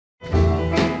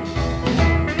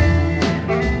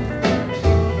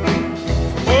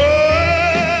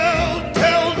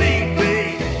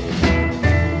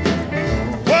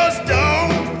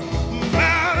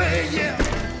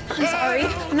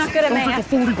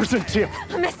10% tip.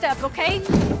 I messed up, okay?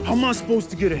 How am I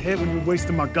supposed to get ahead when you're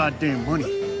wasting my goddamn money?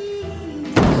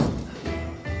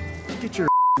 Get your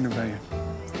in the van.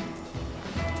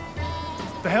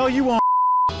 The hell you want?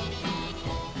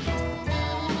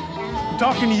 I'm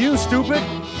talking to you, stupid.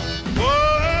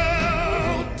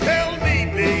 Oh, tell me,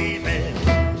 baby,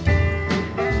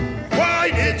 why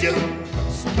did you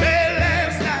spend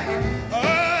last night?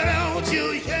 Oh, don't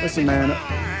you hear Listen, man,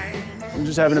 I'm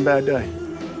just having a bad day.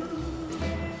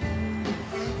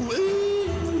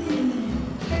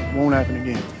 Won't happen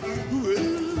again.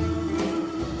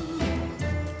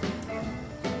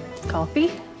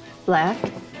 Coffee, black,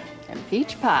 and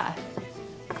peach pie.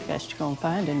 Best you're gonna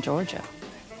find in Georgia.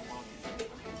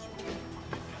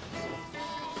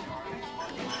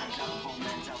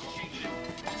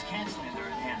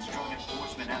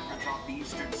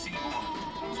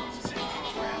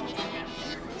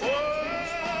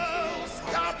 Oh,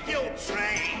 stop your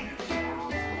train.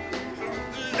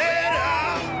 Let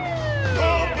her go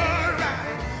right.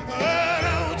 Oh,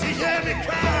 don't you hear me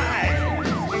cry?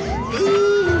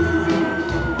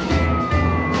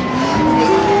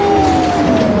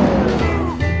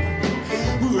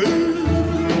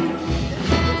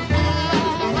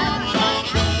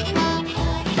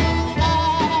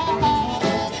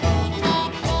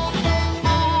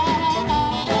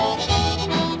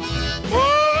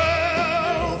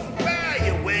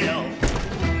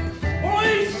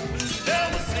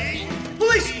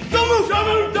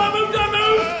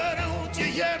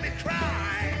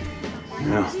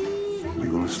 Now,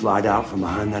 you're gonna slide out from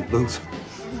behind that booth,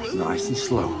 nice and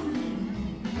slow.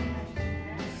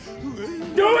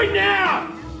 Do it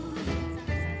now!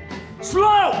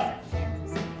 Slow!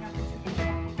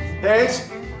 Hands!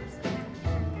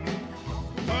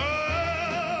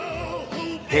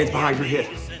 Hands behind your head.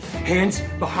 Hands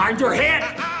behind your head!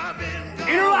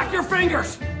 Interlock your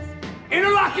fingers!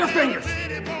 Interlock your fingers!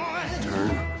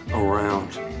 Turn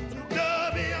around.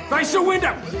 Face the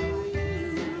window!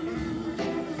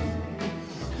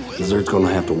 Desert's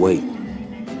gonna have to wait.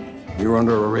 You're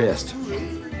under arrest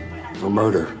for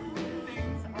murder.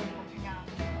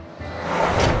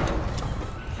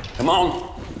 Come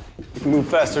on. You can move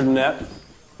faster than that.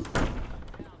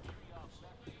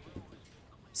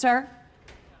 Sir,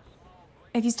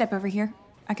 if you step over here,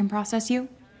 I can process you.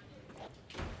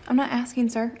 I'm not asking,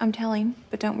 sir. I'm telling.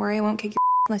 But don't worry, I won't kick your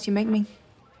unless you make me.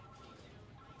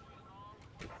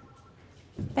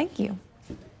 Thank you.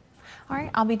 All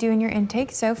right, I'll be doing your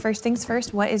intake. So first things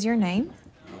first, what is your name?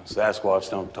 Sasquatch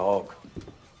don't talk.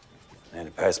 And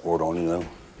a passport on you, though.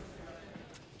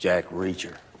 Jack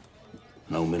Reacher.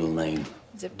 No middle name.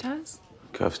 Zip ties?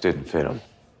 Cuffs didn't fit him.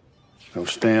 No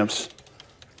stamps.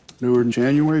 Newer than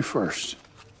January 1st.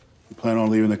 You plan on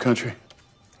leaving the country?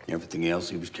 Everything else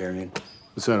he was carrying.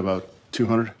 What's that, about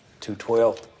 200?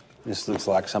 212. This looks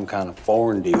like some kind of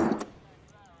foreign deal.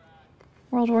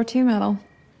 World War II medal.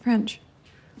 French.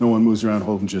 No one moves around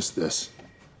holding just this.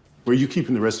 Where are you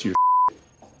keeping the rest of your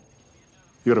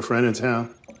You got a friend in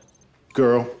town?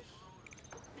 Girl?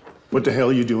 What the hell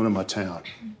are you doing in my town?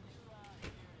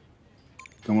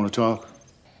 Don't want to talk?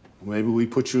 Well, maybe we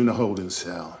put you in a holding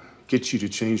cell. Get you to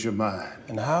change your mind.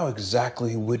 And how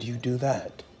exactly would you do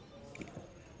that?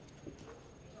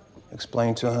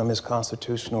 Explain to him his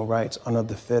constitutional rights under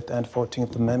the 5th and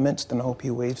 14th Amendments, then hope he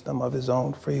waives them of his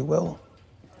own free will?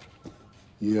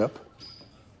 Yep.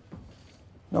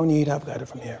 No need, I've got it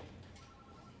from here.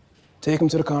 Take him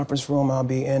to the conference room, I'll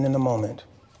be in a moment.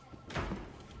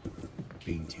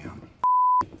 Beantown.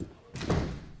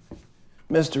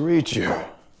 Mr. Reacher,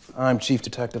 I'm Chief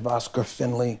Detective Oscar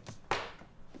Finley.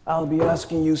 I'll be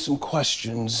asking you some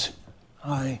questions.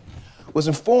 I was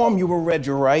informed you were read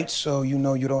your rights, so you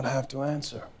know you don't have to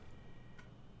answer.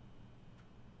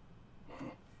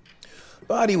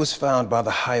 Body was found by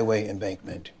the highway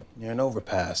embankment near an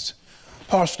overpass,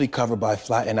 partially covered by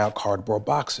flattened out cardboard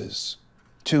boxes.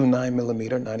 2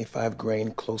 9mm 95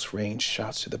 grain close range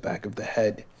shots to the back of the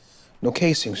head. No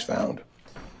casings found.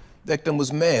 Victim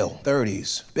was male,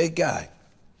 30s, big guy.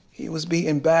 He was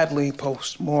beaten badly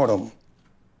post-mortem.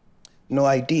 No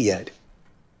ID yet.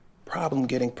 Problem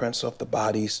getting prints off the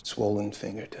body's swollen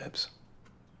fingertips.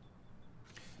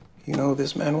 You know who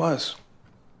this man was?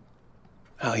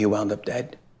 How he wound up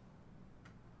dead?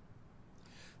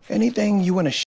 Anything you want to